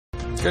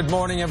Good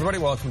morning, everybody.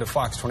 Welcome to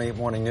Fox 28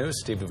 Morning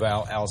News. Steve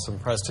DuVal, Allison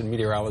Preston,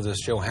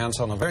 meteorologist Joe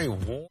Hansel on a very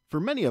warm... For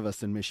many of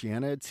us in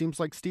Michiana, it seems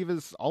like Steve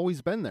has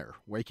always been there,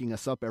 waking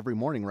us up every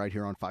morning right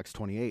here on Fox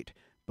 28.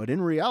 But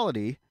in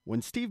reality,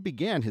 when Steve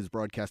began his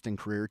broadcasting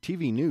career,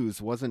 TV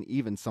news wasn't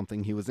even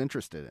something he was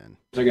interested in.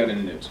 I got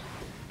into news.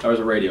 I was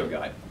a radio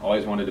guy.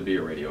 Always wanted to be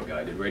a radio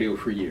guy. Did radio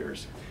for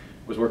years.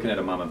 Was working at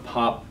a mom and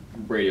pop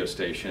radio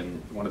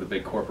station. One of the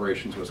big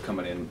corporations was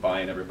coming in,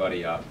 buying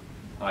everybody up.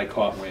 I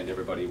caught wind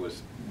everybody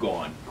was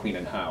gone,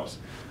 cleaning house.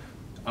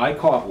 I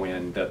caught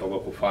wind that the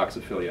local Fox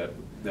affiliate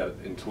that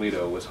in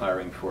Toledo was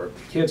hiring for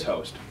kids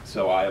host.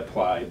 So I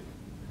applied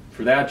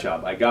for that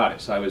job. I got it.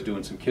 So I was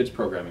doing some kids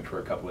programming for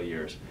a couple of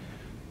years.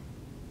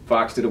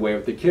 Fox did away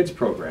with the kids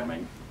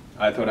programming.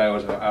 I thought I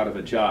was out of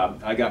a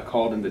job. I got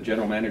called in the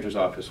general manager's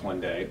office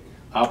one day.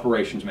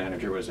 Operations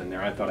manager was in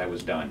there. I thought I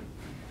was done.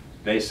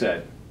 They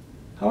said,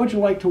 "How would you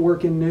like to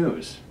work in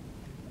news?"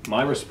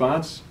 My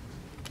response,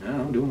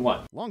 "I'm doing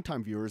what?"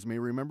 Longtime viewers may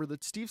remember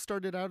that Steve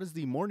started out as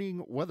the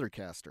morning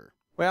weathercaster.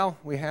 Well,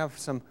 we have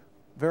some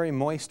very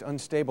moist,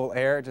 unstable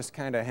air just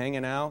kind of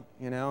hanging out,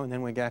 you know, and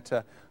then we got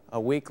a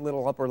weak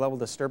little upper level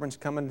disturbance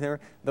coming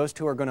here. Those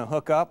two are going to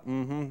hook up,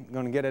 going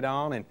to get it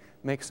on and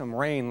make some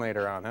rain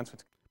later on. That's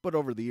what's... But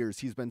over the years,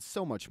 he's been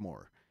so much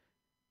more.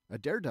 A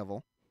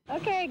daredevil.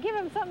 Okay, give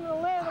him something a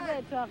little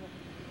bit trouble.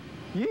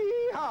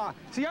 Yeehaw!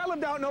 See, I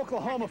lived out in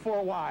Oklahoma for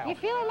a while. You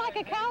feeling like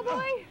a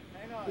cowboy?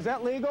 Is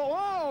that legal?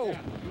 Whoa!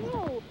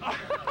 Ooh.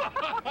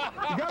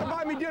 You gotta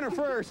buy me dinner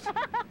first.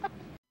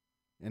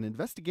 An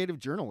investigative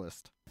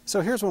journalist.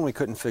 So here's one we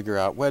couldn't figure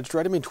out. Wedged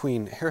right in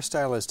between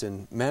hairstylist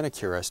and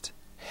manicurist,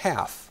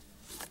 half.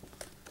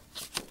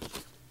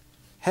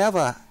 Have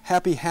a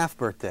happy half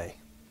birthday.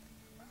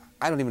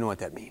 I don't even know what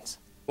that means.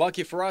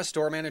 Lucky for us,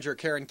 store manager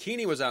Karen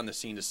Keeney was on the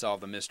scene to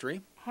solve the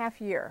mystery. Half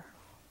year.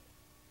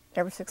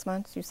 Every 6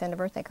 months you send a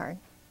birthday card.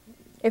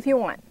 If you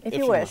want, if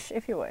you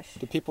wish.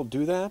 Do people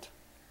do that?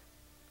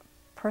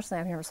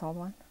 Personally, I've never sold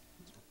one.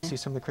 See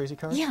some of the crazy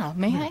cards? Yeah,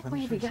 may I? Let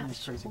me show you some of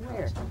these crazy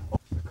cards.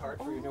 A card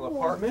for your new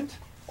apartment.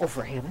 Oh,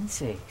 for heaven's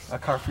sakes. A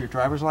card for your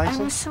driver's An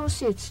license.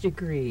 associate's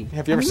degree.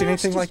 Have you ever seen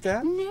anything like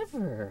that?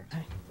 Never.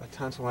 A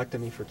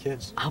tonsillectomy for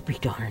kids. I'll be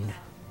darned.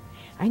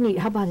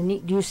 How about a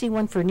knee? Do you see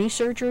one for knee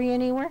surgery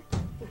anywhere?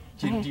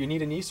 Do you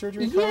need a knee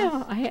surgery card?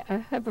 Yeah,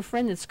 I have a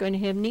friend that's going to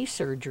have knee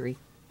surgery.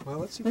 Well,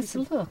 let's see. Let's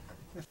look.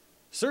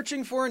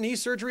 Searching for a knee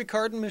surgery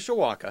card in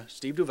Mishawaka.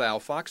 Steve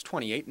DuVal, Fox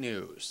 28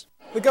 News.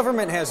 The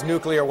government has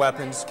nuclear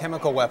weapons,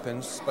 chemical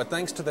weapons, but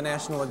thanks to the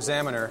National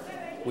Examiner,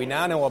 we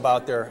now know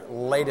about their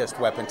latest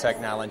weapon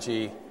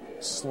technology,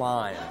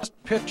 slime.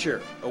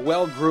 Picture a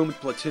well-groomed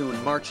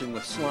platoon marching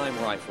with slime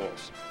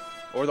rifles,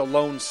 or the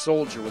lone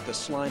soldier with the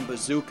slime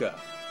bazooka.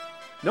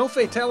 No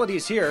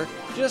fatalities here,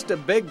 just a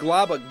big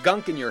glob of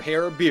gunk in your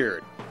hair or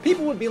beard.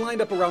 People would be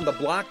lined up around the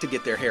block to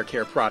get their hair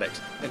care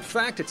products. In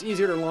fact, it's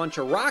easier to launch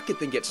a rocket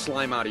than get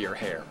slime out of your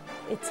hair.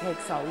 It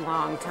takes a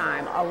long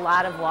time, a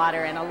lot of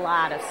water and a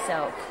lot of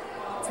soap.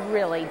 It's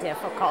really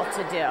difficult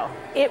to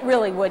do. It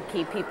really would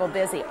keep people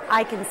busy.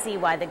 I can see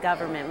why the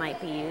government might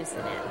be using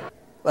it.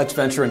 Let's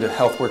venture into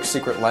HealthWorks'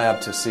 secret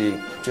lab to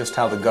see just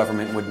how the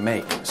government would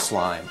make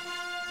slime.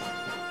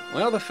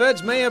 Well, the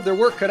feds may have their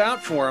work cut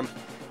out for them.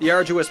 The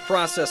arduous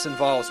process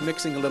involves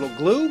mixing a little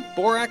glue,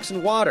 borax,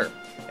 and water.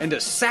 And to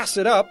sass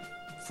it up,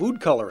 food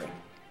coloring.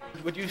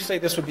 Would you say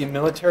this would be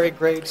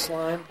military-grade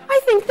slime?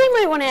 I think they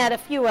might want to add a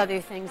few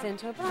other things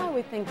into it, but I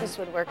would think this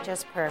would work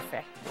just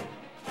perfect.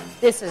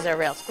 This is a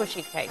real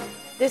squishy tape.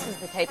 This is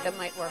the tape that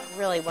might work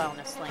really well in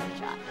a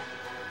slingshot.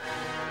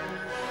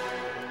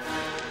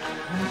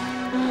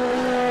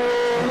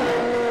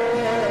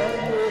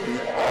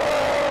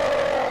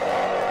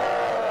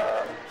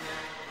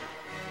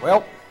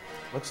 Well,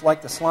 looks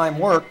like the slime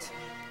worked.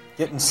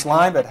 Getting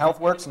slimed at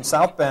HealthWorks in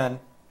South Bend.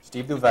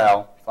 Steve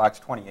DuVal, Fox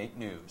 28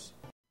 News.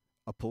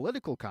 A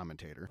political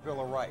commentator. Bill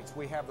of Rights.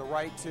 We have the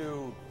right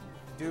to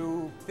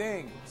do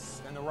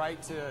things and the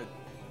right to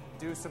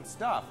do some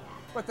stuff.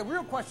 But the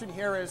real question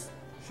here is,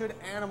 should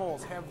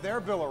animals have their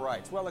Bill of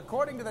Rights? Well,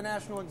 according to the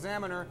National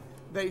Examiner,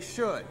 they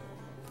should.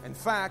 In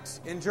fact,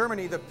 in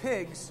Germany, the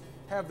pigs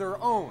have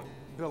their own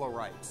Bill of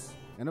Rights.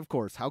 And of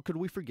course, how could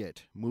we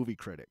forget movie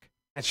critic?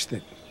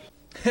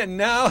 And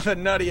now the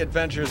nutty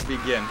adventures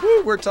begin.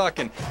 Woo, we're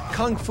talking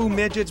kung fu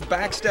midgets,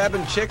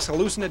 backstabbing chicks,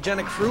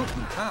 hallucinogenic fruit,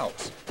 and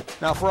cows.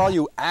 Now, for all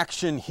you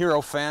action hero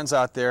fans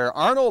out there,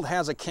 Arnold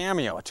has a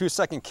cameo, a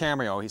 2-second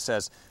cameo. He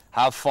says,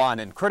 have fun.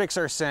 And critics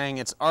are saying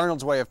it's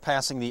Arnold's way of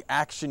passing the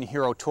action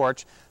hero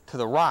torch to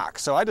The Rock.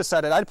 So I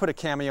decided I'd put a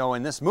cameo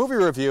in this movie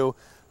review.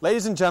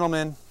 Ladies and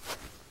gentlemen,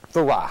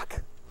 The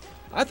Rock.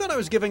 I thought I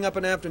was giving up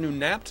an afternoon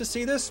nap to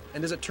see this,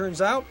 and as it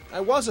turns out, I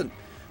wasn't.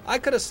 I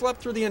could have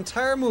slept through the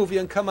entire movie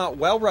and come out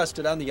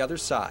well-rested on the other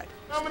side.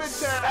 I'm gonna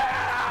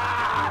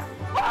die.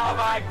 Oh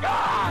my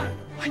God!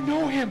 I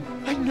know him.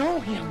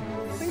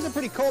 Things are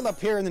pretty cold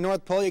up here in the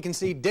North Pole. You can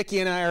see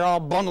Dickie and I are all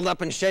bundled up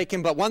and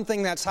shaking, but one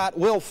thing that's hot,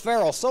 Will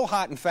Ferrell. So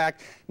hot, in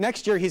fact,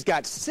 next year he's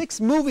got 6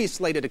 movies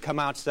slated to come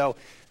out, so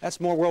that's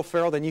more Will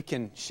Ferrell than you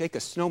can shake a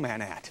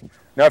snowman at.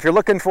 Now, if you're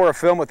looking for a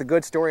film with a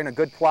good story and a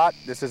good plot,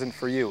 this isn't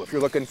for you. If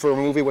you're looking for a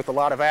movie with a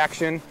lot of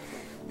action,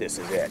 this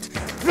is it.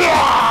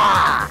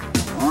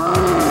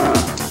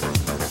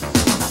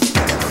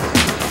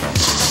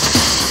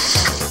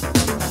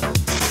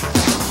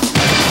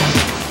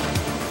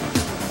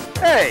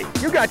 Hey,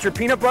 you got your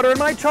peanut butter and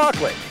my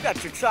chocolate. You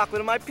got your chocolate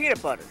and my peanut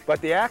butter.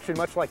 But the action,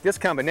 much like this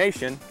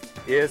combination,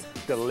 is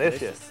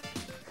delicious.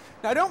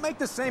 Now, don't make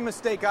the same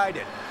mistake I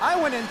did.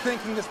 I went in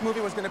thinking this movie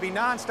was going to be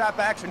non-stop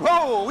action.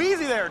 Whoa,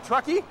 easy there,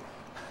 Truckee.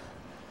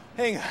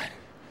 Hang on.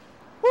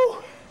 Woo.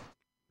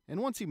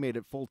 And once he made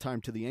it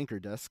full-time to the anchor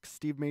desk,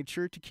 Steve made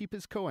sure to keep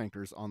his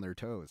co-anchors on their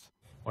toes.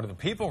 One of the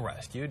people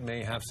rescued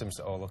may have some...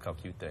 Oh, look how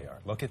cute they are.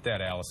 Look at that,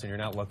 Allison. You're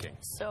not looking.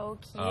 So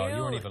cute. Oh, you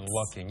weren't even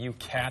looking. You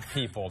cat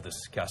people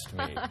disgust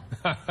me.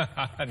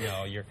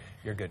 No,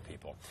 you're good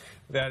people.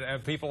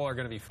 That people are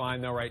going to be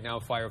fine, though. Right now,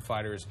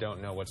 firefighters don't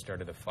know what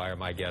started the fire.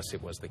 My guess,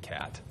 it was the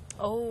cat.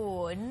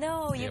 Oh,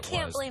 no, you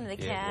can't blame the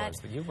cat.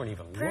 You weren't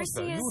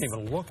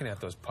even looking at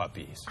those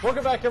puppies.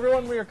 Welcome back,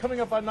 everyone. We are coming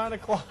up on 9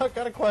 o'clock.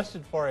 Got a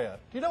question for you.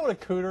 Do you know what a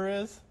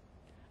cooter is?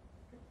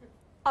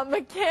 A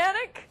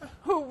mechanic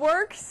who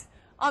works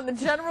on the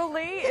General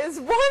Lee is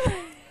one.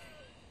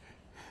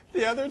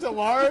 The other's a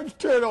large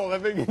turtle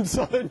living in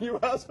southern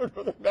U.S. or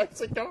northern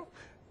Mexico.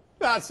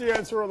 That's the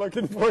answer we're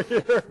looking for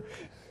here.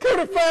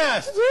 Cooter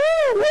Fest!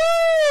 Woo!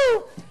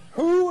 Woo!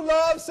 Who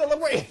loves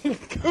celebrating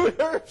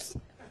cooters?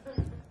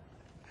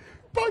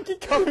 Bucky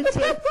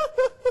Covington.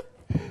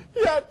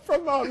 Yeah,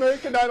 from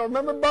American Idol.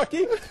 Remember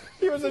Bucky?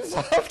 He was in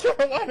South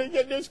Carolina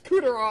getting his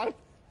cooter on.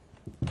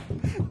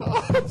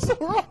 Oh, so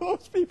are all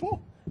those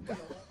people.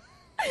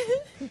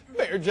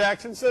 Mayor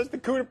Jackson says the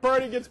cooter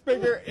party gets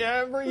bigger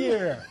every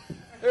year.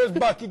 There's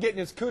Bucky getting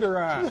his cooter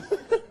on.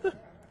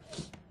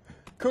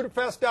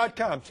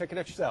 Cooterfest.com. Check it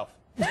out yourself.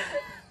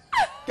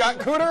 Got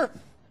cooter?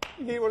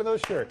 You get one of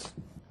those shirts.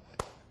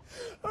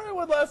 All right,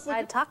 one last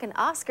look. Talking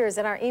Oscars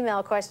in our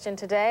email question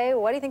today.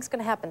 What do you think is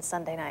going to happen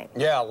Sunday night?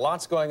 Yeah,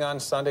 lots going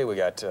on Sunday. We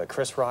got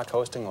Chris Rock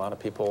hosting. A lot of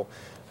people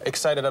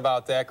excited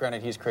about that.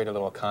 Granted, he's created a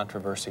little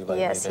controversy lately.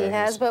 Yes, he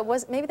has, but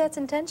maybe that's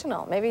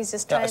intentional. Maybe he's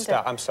just trying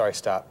to... I'm sorry,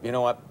 stop. You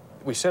know what?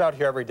 We sit out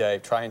here every day,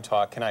 try and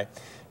talk. Can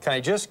I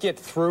just get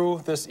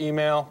through this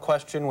email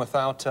question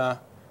without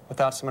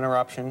some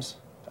interruptions?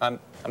 I'm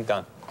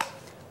done.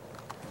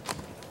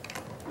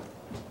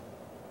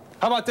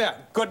 How about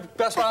that? Good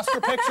best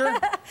Oscar picture?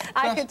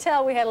 I could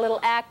tell we had a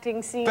little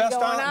acting scene going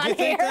on. Do you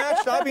think that?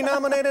 Should I be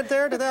nominated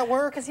there? Did that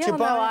work? Because you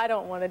know I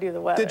don't want to do the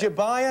weather. Did you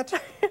buy it?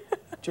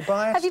 Did you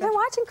buy it? Have you been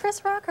watching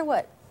Chris Rock or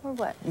what? Or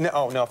what?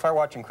 No, if I were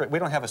watching Chris, we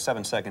don't have a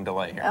 7-second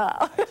delay here.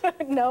 Oh,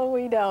 no,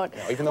 we don't.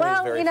 No, even though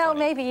he's very funny.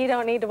 Maybe you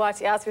don't need to watch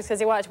the Oscars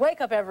because you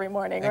Wake Up every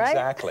morning, right?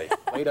 Exactly.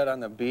 Laid out on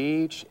the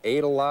beach,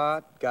 ate a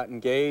lot, got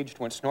engaged,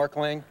 went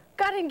snorkeling.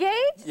 Got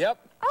engaged? Yep.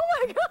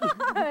 Oh my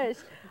gosh!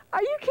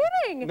 Are you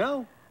kidding?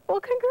 No. Well,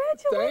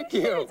 congratulations.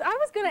 Thank you. I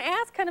was going to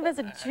ask kind of as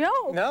a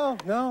joke. No.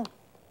 Oh,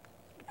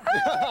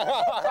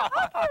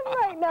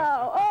 right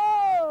now.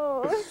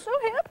 Oh, I'm so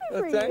happy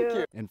for you. Thank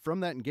you. And from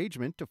that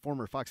engagement to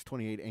former Fox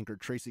 28 anchor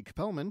Tracy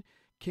Capelman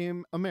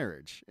came a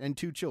marriage and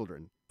 2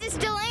 children. This is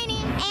Delaney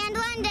and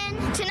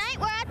London. Tonight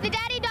we're at the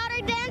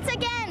daddy-daughter dance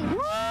again.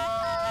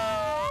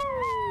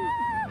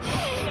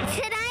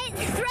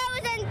 Tonight's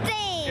Frozen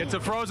theme. It's a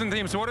Frozen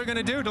theme, so what are we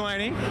going to do,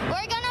 Delaney?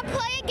 We're going to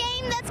play a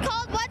game that's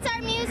called What's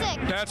Our Music?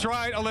 That's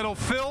right, a little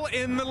fill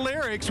in the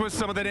lyrics with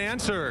some of the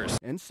dancers.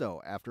 And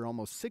so, after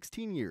almost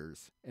 16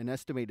 years, an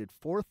estimated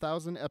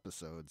 4,000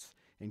 episodes,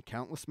 and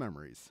countless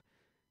memories,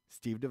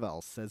 Steve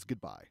DuVal says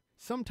goodbye.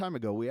 Some time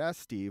ago, we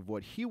asked Steve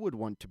what he would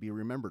want to be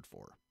remembered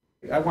for.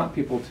 I want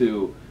people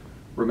to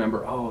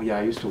remember, oh yeah,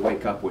 I used to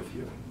wake up with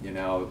you. You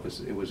know,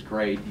 it was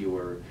great. You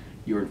were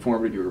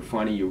informative. You were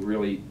funny. You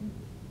really,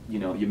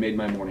 you made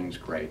my mornings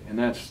great. And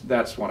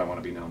that's what I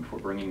want to be known for: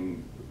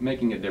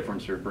 making a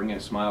difference or bringing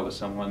a smile to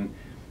someone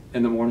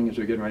in the morning as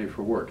they're getting ready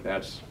for work.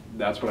 That's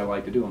what I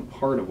like to do, and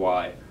part of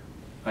why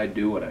I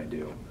do what I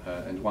do,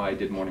 and why I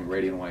did morning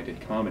radio and why I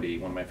did comedy.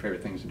 One of my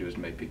favorite things to do is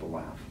to make people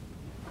laugh.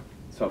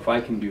 So if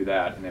I can do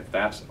that, and if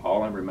that's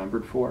all I'm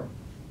remembered for,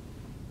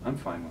 I'm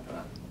fine with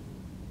that.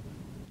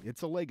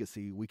 It's a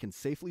legacy we can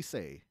safely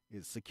say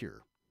is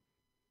secure.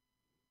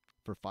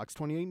 For Fox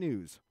 28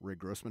 News, Rick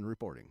Grossman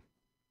reporting.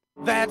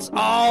 That's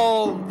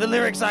all the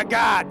lyrics I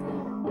got,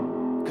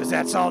 because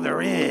that's all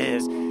there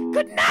is.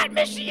 Good night,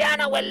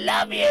 Michiana, we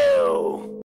love you.